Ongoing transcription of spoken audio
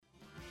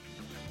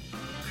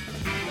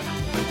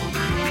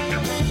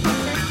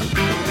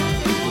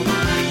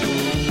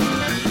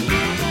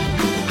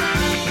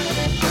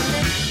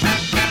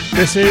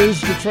This is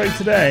Detroit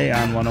Today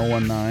on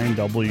 101.9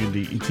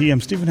 WDET.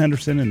 I'm Stephen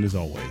Henderson, and as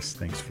always,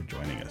 thanks for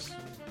joining us.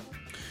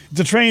 It's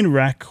a train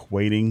wreck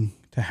waiting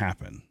to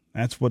happen.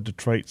 That's what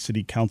Detroit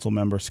City Council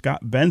member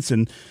Scott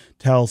Benson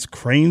tells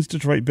Crain's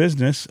Detroit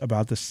Business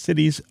about the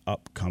city's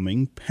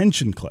upcoming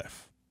pension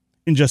cliff.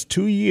 In just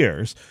 2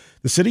 years,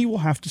 the city will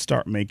have to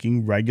start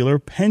making regular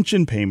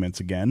pension payments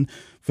again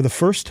for the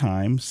first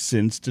time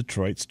since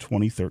Detroit's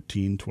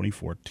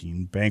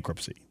 2013-2014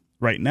 bankruptcy.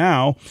 Right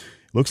now,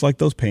 looks like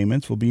those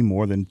payments will be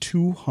more than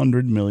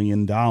 $200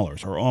 million,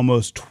 or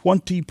almost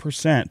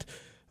 20%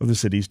 of the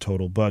city's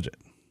total budget.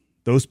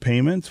 Those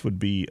payments would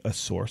be a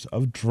source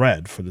of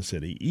dread for the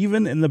city,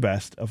 even in the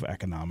best of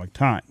economic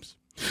times.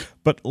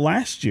 But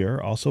last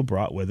year also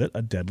brought with it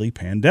a deadly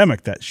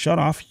pandemic that shut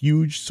off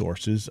huge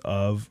sources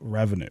of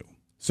revenue.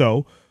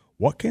 So,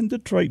 what can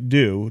Detroit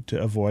do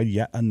to avoid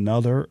yet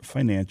another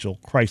financial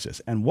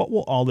crisis? And what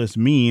will all this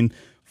mean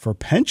for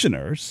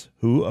pensioners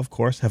who, of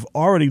course, have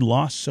already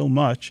lost so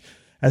much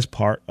as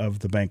part of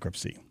the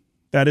bankruptcy?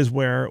 That is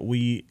where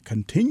we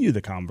continue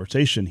the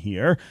conversation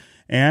here.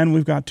 And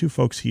we've got two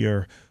folks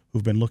here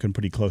who've been looking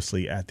pretty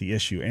closely at the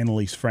issue.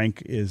 Annalise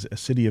Frank is a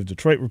City of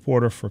Detroit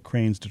reporter for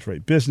Crain's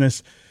Detroit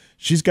Business.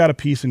 She's got a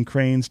piece in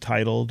Crain's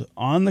titled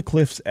 "On the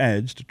Cliff's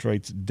Edge,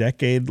 Detroit's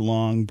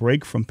Decade-Long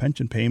Break from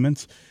Pension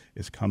Payments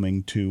is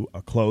Coming to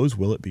a Close.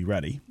 Will it be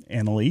ready?"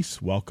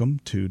 Annalise, welcome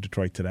to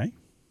Detroit Today.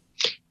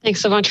 Thanks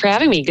so much for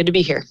having me. Good to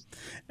be here.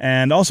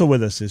 And also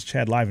with us is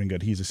Chad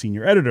Livengood. He's a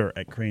senior editor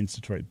at Crain's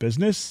Detroit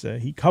Business.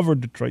 He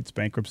covered Detroit's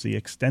bankruptcy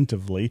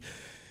extensively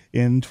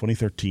in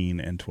 2013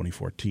 and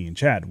 2014.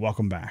 Chad,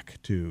 welcome back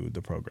to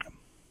the program.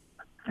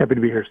 Happy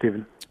to be here,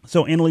 Stephen.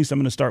 So, Annalise, I'm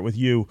going to start with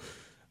you.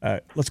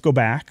 Let's go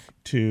back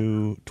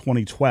to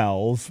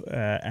 2012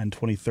 and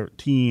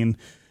 2013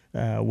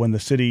 when the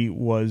city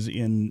was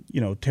in,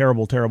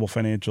 terrible, terrible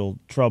financial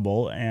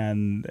trouble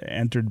and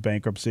entered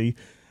bankruptcy.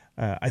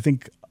 I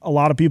think a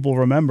lot of people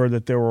remember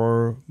that there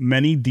were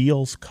many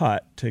deals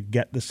cut to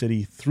get the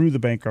city through the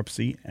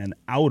bankruptcy and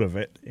out of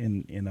it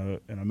in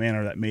a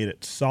manner that made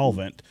it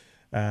solvent.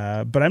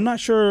 But I'm not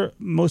sure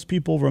most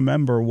people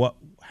remember what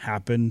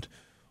happened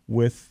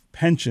with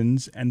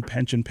pensions and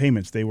pension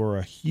payments. They were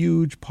a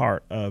huge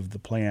part of the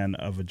plan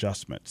of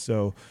adjustment.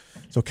 So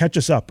catch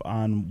us up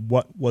on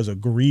what was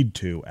agreed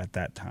to at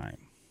that time.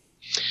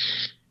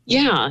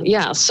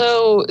 Yeah.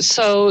 So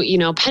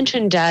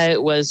pension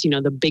debt was,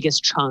 the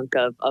biggest chunk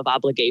of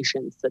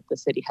obligations that the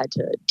city had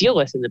to deal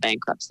with in the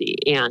bankruptcy.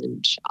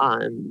 And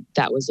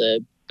that was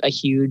a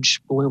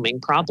huge looming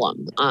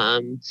problem.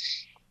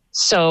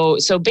 So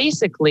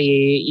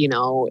basically,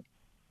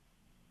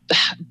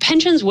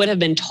 pensions would have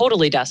been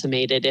totally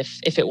decimated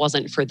if it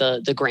wasn't for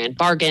the grand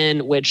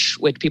bargain, which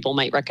people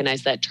might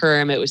recognize that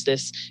term. It was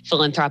this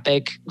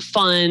philanthropic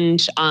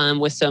fund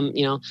with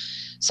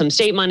some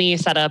state money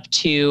set up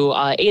to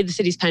aid the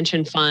city's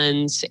pension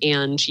funds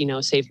and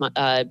save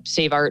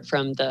art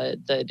from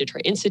the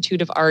Detroit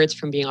Institute of Arts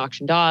from being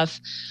auctioned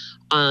off.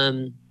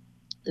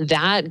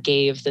 That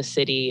gave the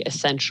city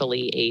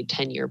essentially a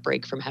 10-year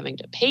break from having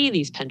to pay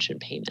these pension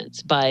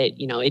payments. But,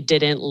 it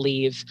didn't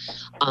leave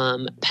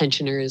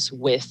pensioners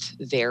with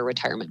their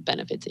retirement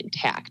benefits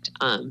intact.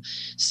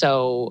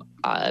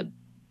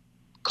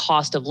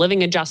 Cost of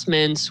living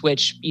adjustments,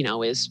 which,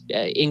 is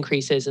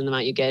increases in the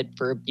amount you get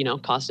for,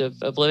 cost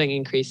of living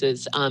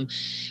increases.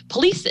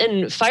 Police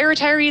and fire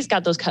retirees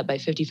got those cut by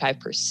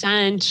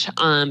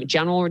 55%.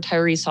 General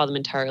retirees saw them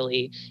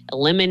entirely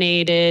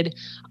eliminated.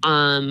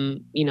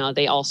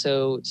 They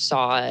also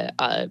saw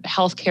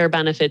healthcare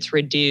benefits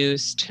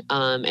reduced.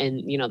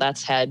 And,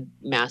 that's had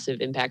massive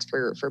impacts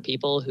for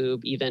people who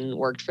even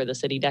worked for the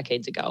city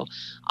decades ago.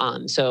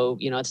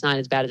 It's not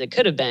as bad as it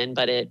could have been,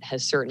 but it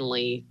has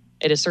certainly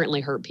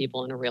hurt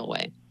people in a real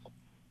way.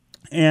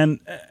 And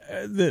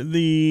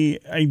the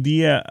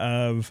idea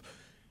of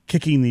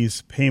kicking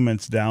these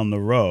payments down the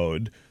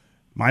road,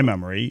 my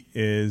memory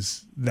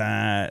is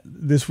that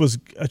this was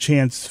a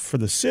chance for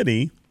the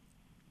city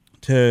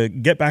to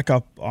get back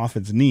up off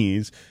its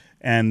knees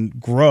and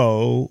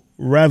grow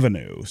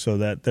revenue so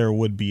that there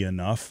would be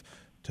enough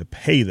to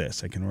pay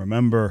this. I can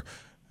remember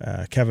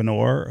Kevin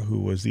Orr, who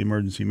was the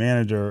emergency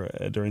manager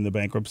during the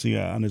bankruptcy,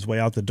 on his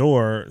way out the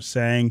door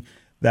saying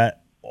that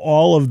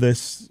all of the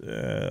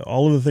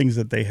things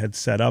that they had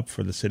set up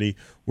for the city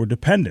were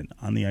dependent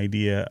on the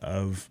idea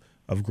of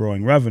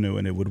growing revenue,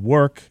 and it would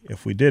work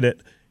if we did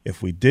it.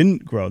 If we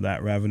didn't grow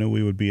that revenue,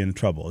 we would be in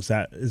trouble. Is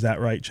that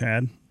right,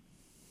 Chad?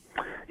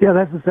 Yeah,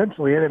 that's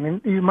essentially it. I mean,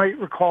 you might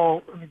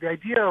recall the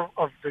idea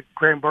of the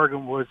grand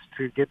bargain was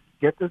to get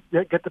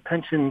the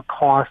pension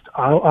cost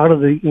out of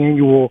the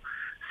annual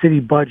city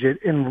budget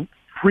and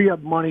free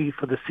up money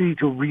for the city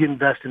to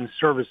reinvest in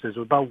services.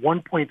 About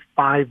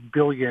 $1.5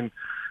 billion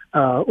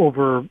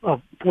over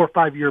a 4 or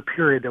 5 year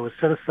period that was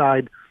set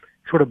aside,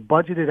 sort of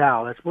budgeted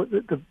out. That's what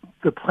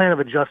the plan of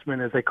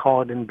adjustment, as they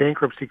call it in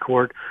bankruptcy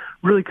court,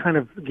 really kind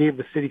of gave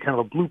the city kind of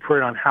a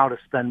blueprint on how to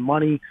spend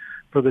money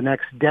for the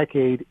next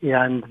decade.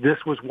 And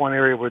this was one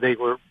area where they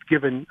were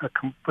given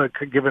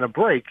a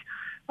break.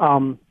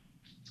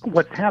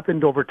 what's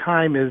happened over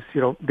time is,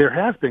 there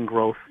has been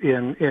growth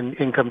in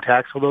income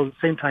tax, although at the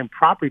same time,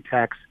 property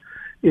tax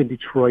in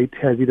Detroit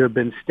has either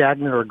been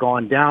stagnant or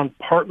gone down,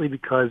 partly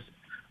because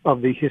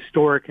of the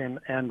historic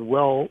and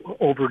well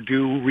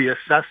overdue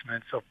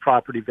reassessments of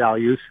property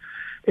values.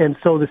 And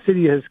so the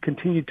city has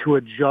continued to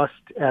adjust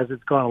as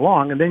it's gone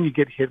along. And then you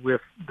get hit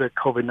with the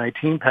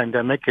COVID-19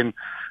 pandemic and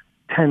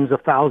tens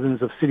of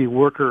thousands of city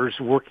workers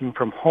working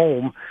from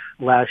home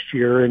last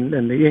year,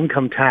 and the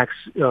income tax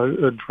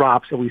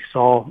drops that we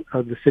saw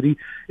the city.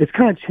 It's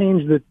kind of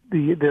changed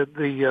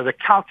the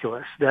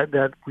calculus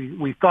that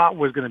we thought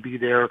was going to be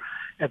there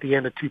at the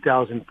end of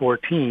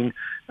 2014,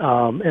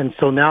 and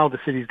so now the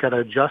city's got to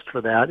adjust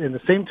for that. And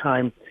at the same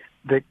time,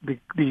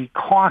 the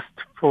cost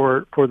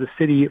for the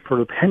city for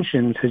the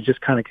pensions has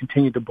just kind of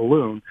continued to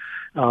balloon.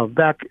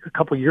 Back a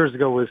couple of years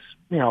ago was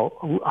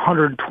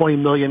 $120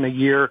 million a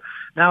year.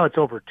 Now it's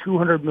over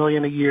 $200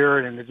 million a year,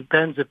 and it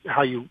depends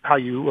how you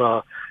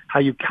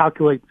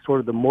calculate sort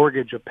of the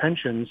mortgage of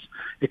pensions.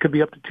 It could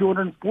be up to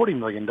 $240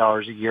 million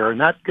a year, and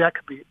that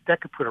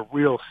could put a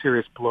real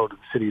serious blow to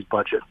the city's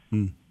budget.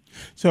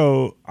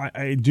 So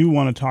I do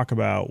want to talk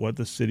about what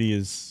the city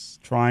is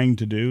trying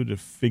to do to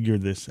figure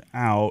this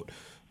out.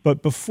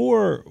 But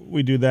before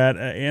we do that,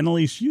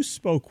 Annalise, you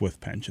spoke with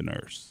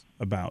pensioners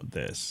about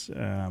this,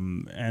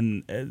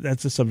 and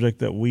that's a subject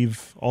that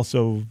we've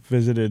also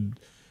visited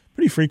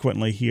pretty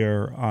frequently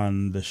here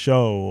on the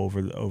show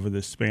over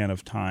this span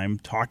of time,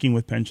 talking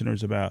with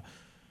pensioners about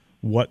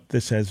what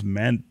this has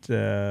meant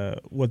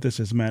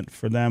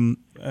for them.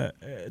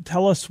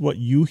 Tell us what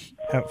you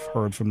have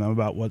heard from them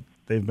about what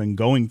they've been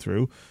going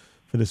through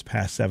for this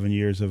past 7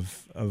 years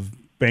of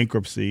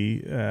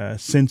bankruptcy,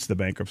 since the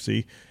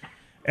bankruptcy.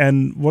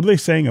 And what are they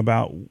saying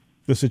about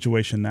the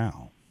situation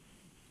now?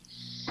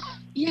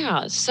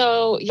 Yeah.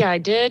 So I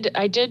did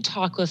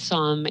talk with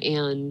some,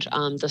 and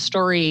the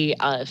story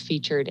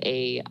featured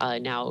a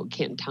now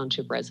Canton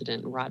Township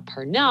resident, Rod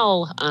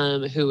Parnell,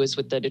 who was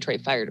with the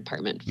Detroit Fire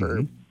Department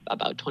for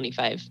about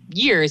 25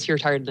 years. He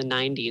retired in the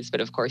 90s,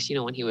 but of course,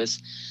 when he was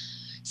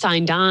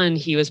signed on,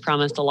 he was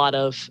promised a lot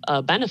of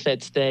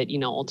benefits that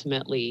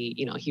ultimately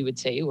he would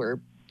say were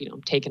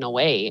taken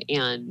away,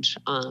 and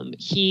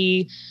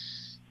he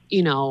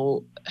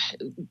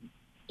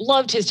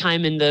loved his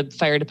time in the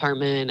fire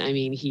department. I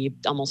mean, he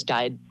almost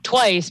died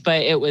twice,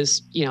 but it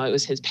was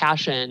his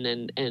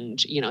passion. And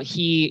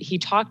he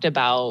talked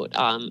about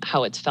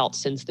how it's felt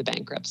since the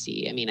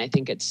bankruptcy. I mean, I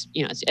think it's,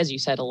 as you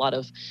said, a lot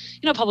of,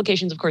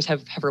 publications, of course,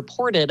 have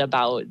reported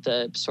about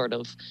the sort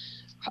of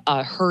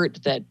hurt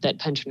that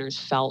pensioners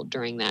felt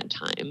during that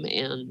time.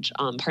 And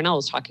Parnell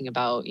was talking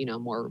about,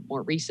 more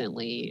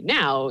recently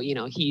now,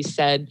 he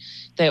said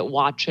that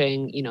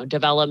watching,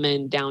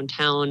 development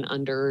downtown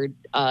under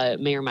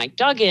Mayor Mike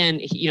Duggan,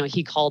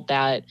 he called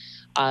that,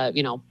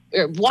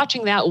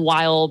 watching that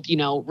while,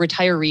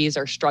 retirees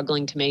are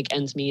struggling to make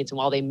ends meet, and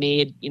while they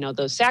made,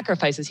 those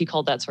sacrifices, he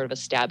called that sort of a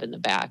stab in the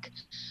back.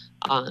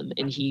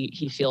 And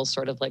he feels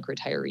sort of like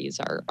retirees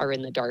are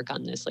in the dark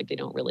on this, like they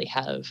don't really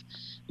have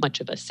much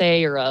of a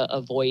say or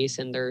a voice,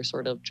 and they're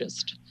sort of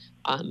just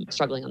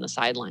struggling on the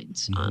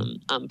sidelines.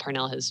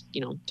 Parnell has,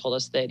 told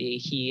us that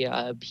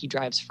he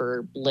drives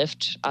for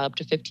Lyft up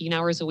to 15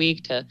 hours a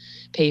week to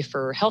pay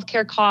for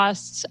healthcare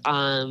costs.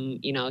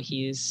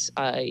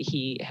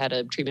 He had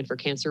a treatment for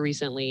cancer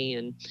recently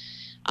and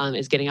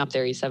is getting up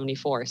there. He's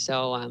 74.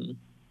 So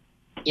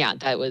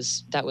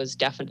that's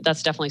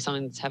definitely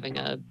something that's having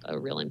a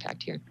real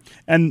impact here.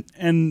 And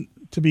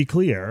to be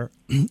clear,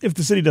 if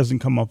the city doesn't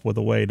come up with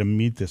a way to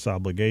meet this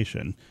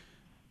obligation,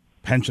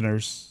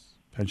 pensioners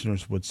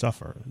would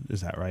suffer.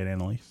 Is that right,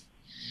 Annalise?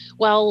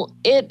 Well,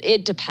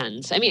 it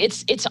depends. I mean,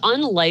 it's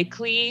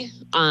unlikely,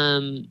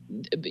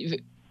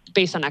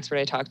 based on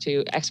experts I talked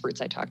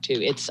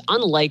to, it's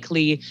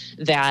unlikely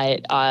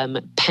that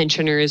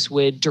pensioners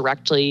would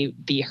directly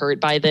be hurt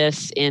by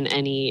this in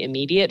any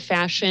immediate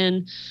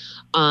fashion.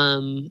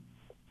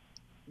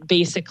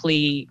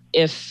 Basically,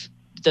 if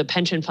the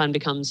pension fund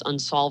becomes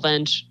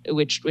insolvent,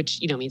 which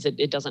means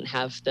it doesn't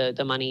have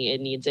the money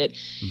it needs it,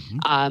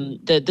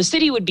 the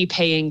city would be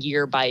paying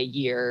year by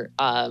year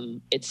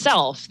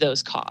itself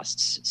those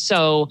costs.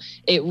 So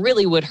it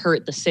really would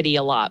hurt the city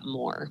a lot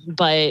more.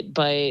 But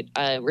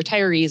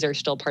retirees are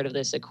still part of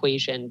this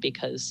equation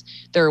because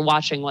they're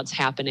watching what's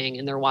happening,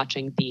 and they're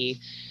watching the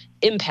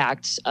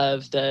impacts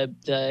of the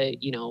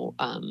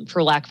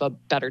for lack of a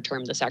better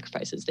term, the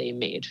sacrifices they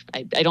made.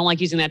 I don't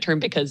like using that term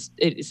because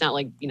it's not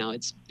like,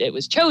 it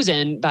was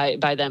chosen by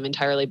them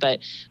entirely, but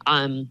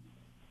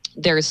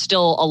there's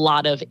still a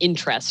lot of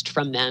interest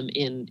from them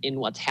in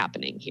what's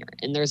happening here.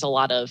 And there's a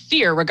lot of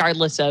fear,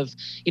 regardless of,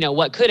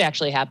 what could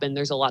actually happen.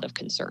 There's a lot of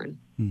concern.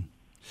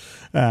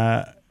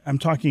 I'm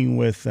talking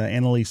with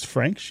Annalise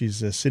Frank.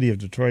 She's a City of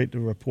Detroit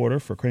reporter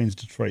for Crain's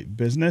Detroit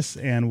Business,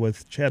 and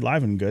with Chad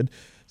Livengood,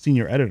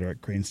 senior editor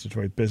at Crain's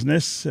Detroit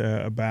Business,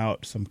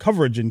 about some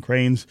coverage in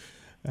Crain's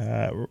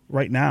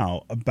right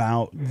now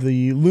about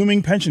the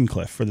looming pension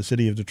cliff for the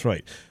city of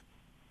Detroit.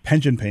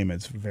 Pension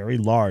payments, very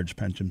large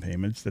pension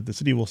payments that the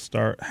city will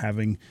start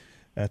having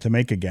to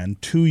make again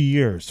 2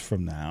 years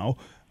from now.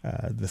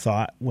 The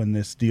thought when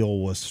this deal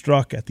was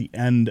struck at the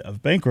end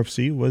of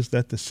bankruptcy was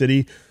that the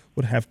city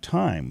would have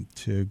time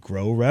to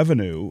grow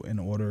revenue in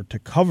order to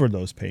cover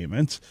those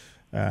payments.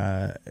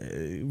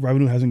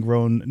 Revenue hasn't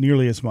grown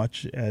nearly as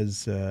much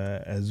as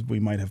we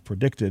might have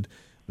predicted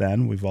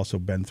then. We've also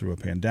been through a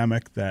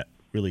pandemic that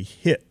really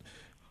hit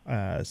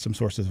some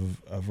sources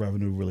of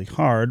revenue really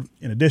hard.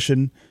 In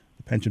addition,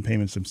 the pension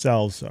payments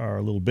themselves are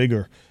a little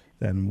bigger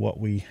than what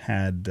we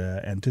had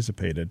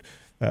anticipated.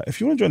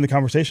 If you want to join the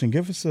conversation,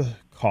 give us a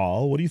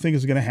call. What do you think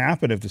is going to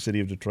happen if the city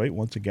of Detroit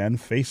once again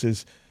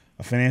faces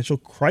a financial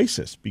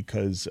crisis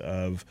because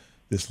of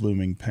this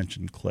looming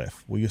pension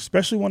cliff? We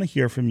especially want to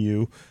hear from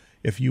you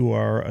if you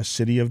are a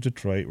City of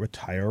Detroit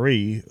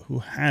retiree who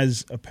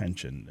has a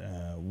pension.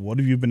 What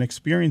have you been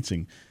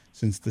experiencing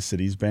since the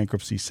city's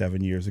bankruptcy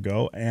 7 years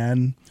ago?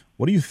 And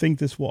what do you think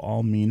this will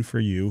all mean for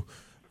you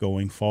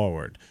going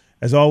forward?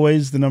 As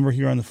always, the number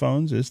here on the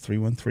phones is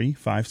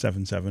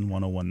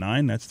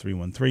 313-577-1019. That's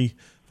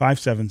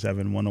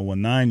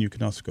 313-577-1019. You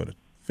can also go to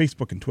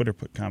Facebook and Twitter,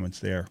 put comments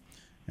there,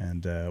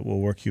 and we'll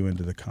work you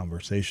into the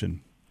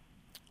conversation.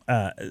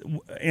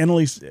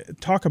 Annalise,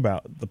 talk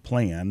about the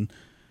plan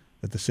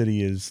that the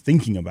city is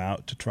thinking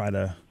about to try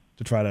to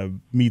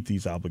meet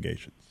these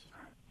obligations.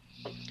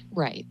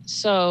 Right.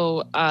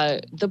 So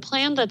the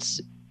plan that's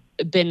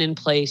been in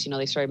place,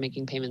 they started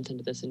making payments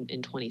into this in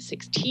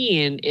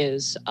 2016,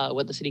 is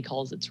what the city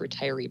calls its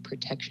Retiree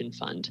Protection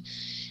Fund.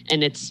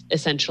 And it's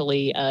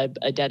essentially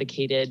a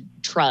dedicated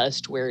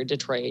trust where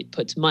Detroit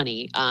puts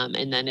money,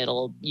 and then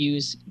it'll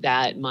use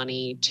that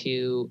money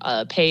to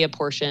pay a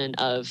portion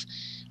of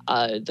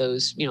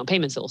those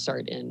payments that will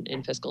start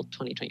in fiscal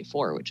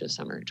 2024, which is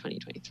summer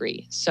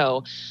 2023.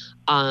 So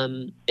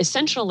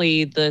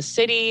essentially the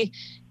city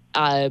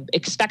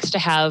expects to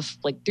have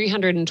like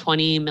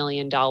 $320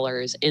 million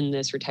in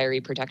this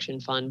retiree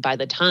protection fund by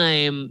the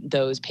time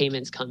those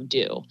payments come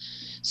due.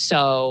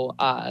 So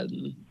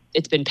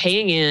it's been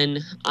paying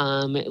in.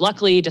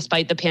 Luckily,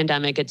 despite the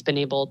pandemic, it's been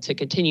able to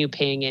continue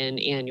paying in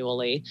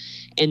annually.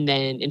 And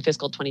then in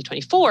fiscal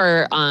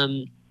 2024,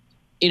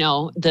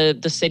 the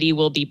city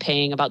will be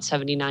paying about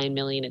 $79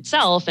 million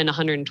itself, and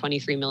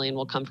 $123 million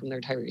will come from the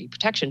retiree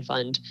protection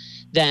fund.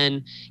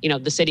 Then,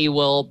 the city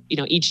will,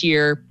 each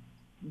year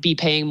be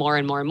paying more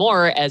and more and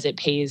more as it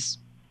pays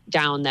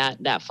down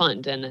that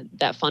fund, and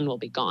that fund will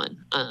be gone.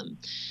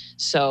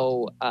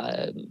 So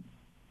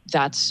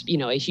that's,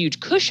 a huge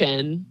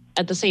cushion.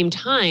 At the same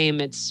time,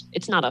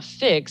 it's not a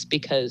fix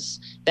because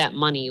that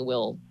money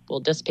will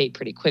dissipate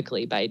pretty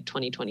quickly by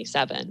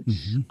 2027.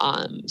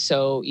 Mm-hmm.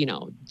 So,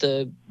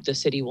 the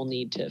city will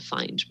need to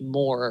find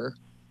more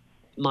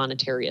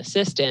monetary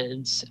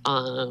assistance.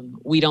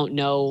 We don't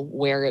know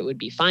where it would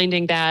be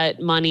finding that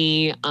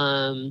money.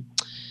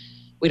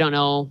 We don't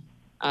know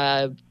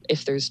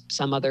if there's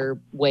some other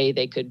way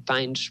they could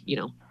find,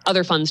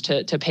 other funds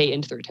to pay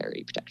into the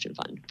retiree protection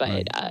fund. But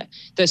right.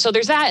 So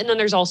there's that. And then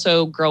there's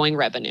also growing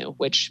revenue,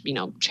 which,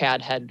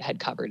 Chad had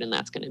covered. And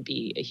that's going to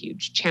be a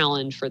huge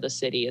challenge for the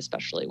city,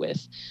 especially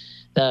with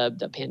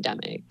the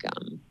pandemic.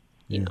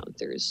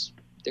 There's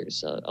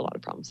a lot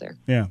of problems there.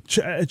 Yeah.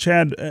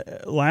 Chad,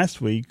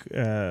 last week,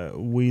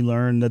 we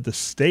learned that the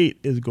state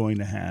is going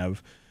to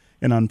have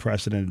an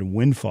unprecedented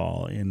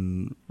windfall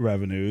in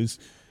revenues.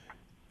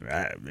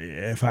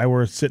 If I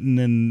were sitting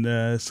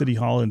in City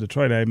Hall in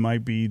Detroit, I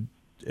might be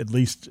at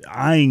least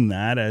eyeing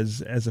that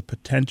as a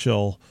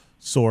potential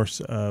source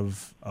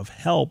of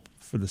help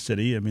for the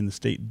city. I mean, the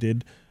state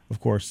did, of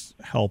course,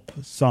 help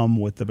some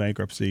with the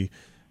bankruptcy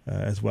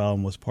as well,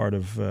 and was part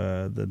of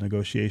the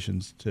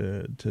negotiations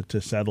to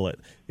settle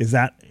it. Is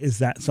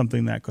that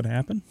something that could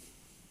happen?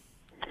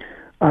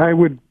 I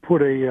would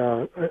put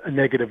a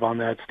negative on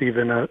that,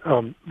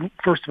 Stephen.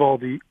 First of all,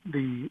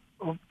 there's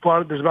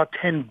about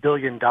 $10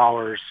 billion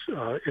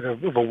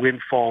of a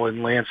windfall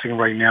in Lansing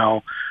right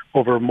now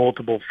over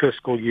multiple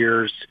fiscal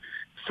years.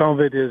 Some of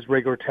it is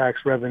regular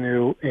tax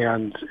revenue,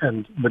 and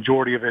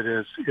majority of it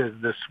is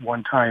this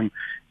one-time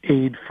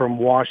aid from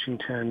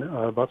Washington,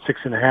 about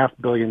 $6.5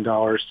 billion.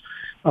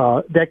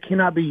 That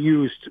cannot be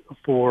used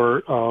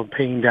for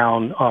paying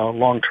down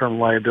long-term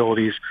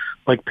liabilities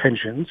like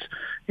pensions.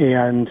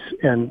 And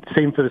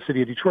same for the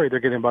city of Detroit. They're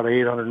getting about an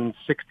 $860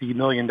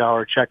 million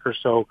check or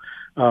so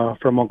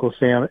from Uncle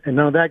Sam, and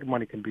none of that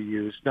money can be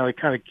used. Now, the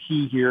kind of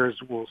key here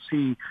is we'll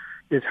see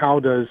is how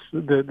does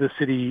the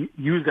city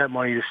use that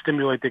money to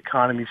stimulate the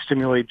economy,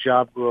 stimulate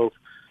job growth,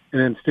 and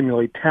then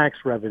stimulate tax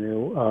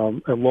revenue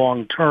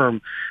long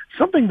term.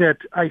 Something that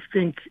I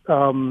think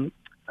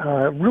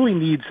really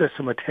needs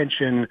some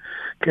attention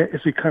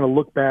as we kind of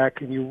look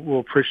back, and you will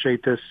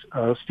appreciate this,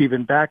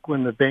 Stephen, back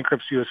when the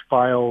bankruptcy was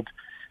filed,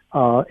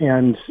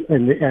 and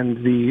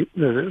the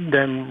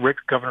then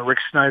Governor Rick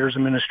Snyder's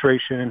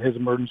administration and his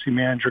emergency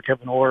manager,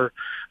 Kevin Orr,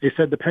 they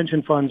said the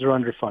pension funds are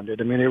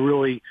underfunded. I mean, they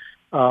really,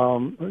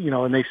 and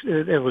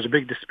it was a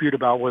big dispute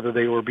about whether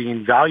they were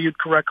being valued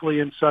correctly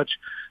and such.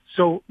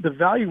 So the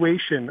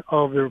valuation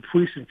of the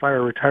police and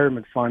fire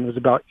retirement fund was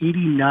about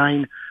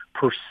 $89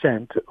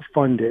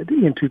 funded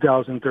in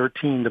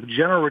 2013. The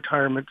general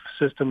retirement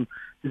system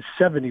is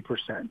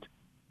 70%.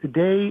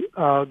 Today,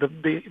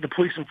 the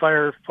police and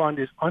fire fund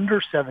is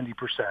under 70%,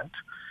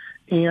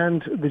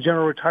 and the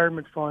general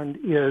retirement fund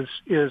is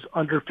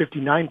under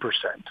 59%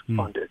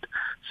 funded.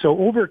 So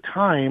over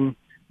time,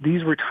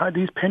 these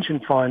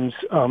pension funds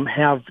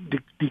have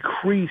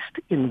decreased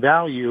in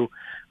value,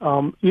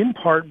 in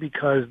part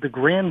because the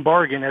grand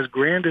bargain, as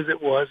grand as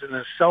it was and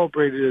as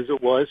celebrated as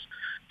it was,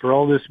 for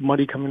all this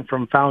money coming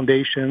from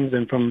foundations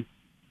and from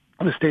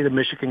the state of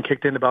Michigan,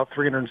 kicked in about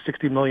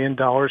 $360 million.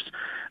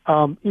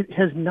 It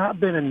has not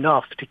been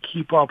enough to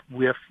keep up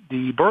with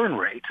the burn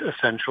rate,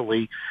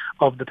 essentially,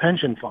 of the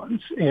pension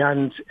funds.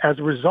 And as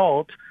a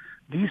result,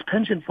 these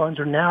pension funds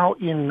are now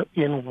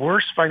in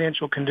worse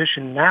financial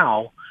condition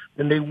now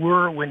than they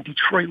were when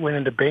Detroit went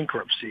into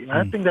bankruptcy. And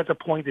I think that's a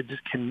point that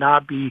just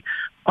cannot be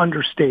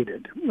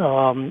understated.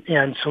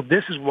 And so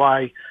this is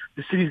why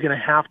the city is going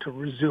to have to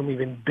resume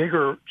even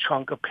bigger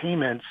chunk of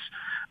payments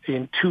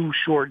in 2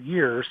 short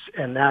years,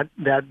 and that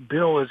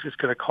bill is just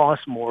going to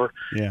cost more.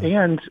 Yeah.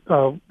 And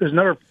there's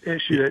another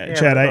issue.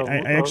 Chad, I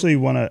actually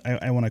want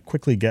to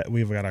quickly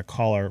we've got a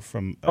caller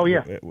from.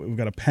 We've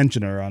got a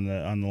pensioner on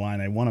the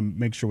line. I want to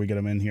make sure we get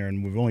him in here,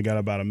 and we've only got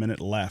about a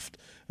minute left.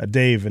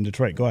 Dave in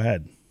Detroit, go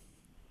ahead.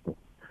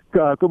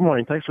 Good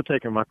morning. Thanks for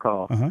taking my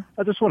call.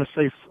 I just want to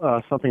say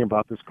something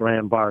about this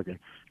grand bargain.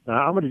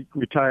 Now, I'm a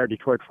retired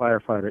Detroit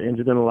firefighter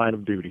injured in the line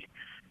of duty,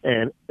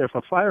 and if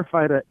a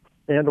firefighter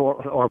and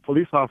or a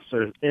police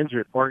officer is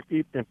injured or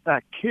in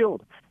fact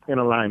killed in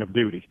a line of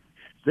duty,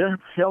 their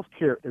health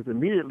care is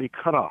immediately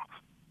cut off.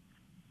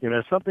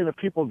 It's something that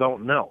people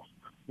don't know.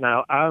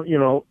 Now,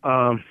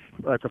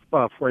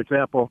 for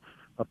example,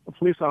 a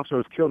police officer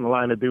was killed in the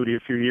line of duty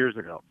a few years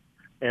ago,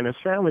 and his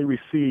family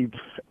received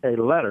a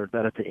letter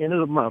that at the end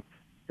of the month,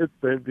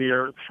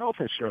 their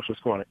health insurance was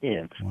going to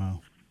end.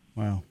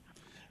 Wow.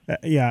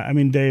 I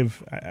mean,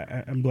 Dave,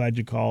 I'm glad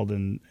you called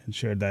and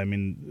shared that. I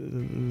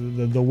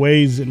mean, the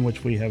ways in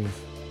which we have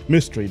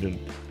mistreated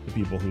the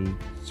people who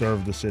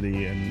serve the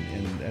city and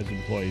as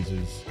employees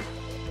is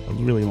a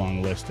really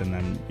long list, and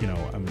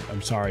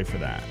I'm sorry for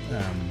that.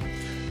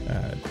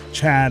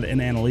 Chad and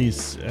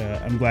Annalise,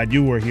 I'm glad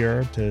you were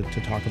here to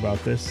talk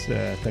about this.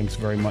 Thanks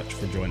very much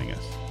for joining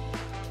us.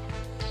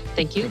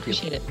 Thank you.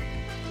 Appreciate it.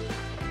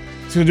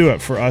 That's going to do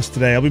it for us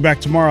today. I'll be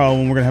back tomorrow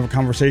when we're going to have a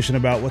conversation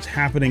about what's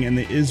happening in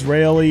the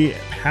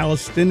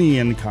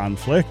Israeli-Palestinian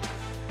conflict.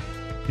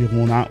 You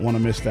will not want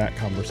to miss that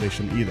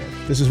conversation either.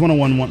 This is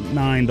 101.9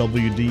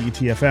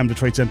 WDET-FM,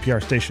 Detroit's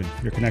NPR station,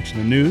 your connection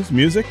to news,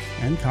 music,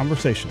 and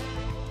conversation.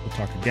 We'll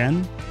talk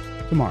again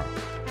tomorrow.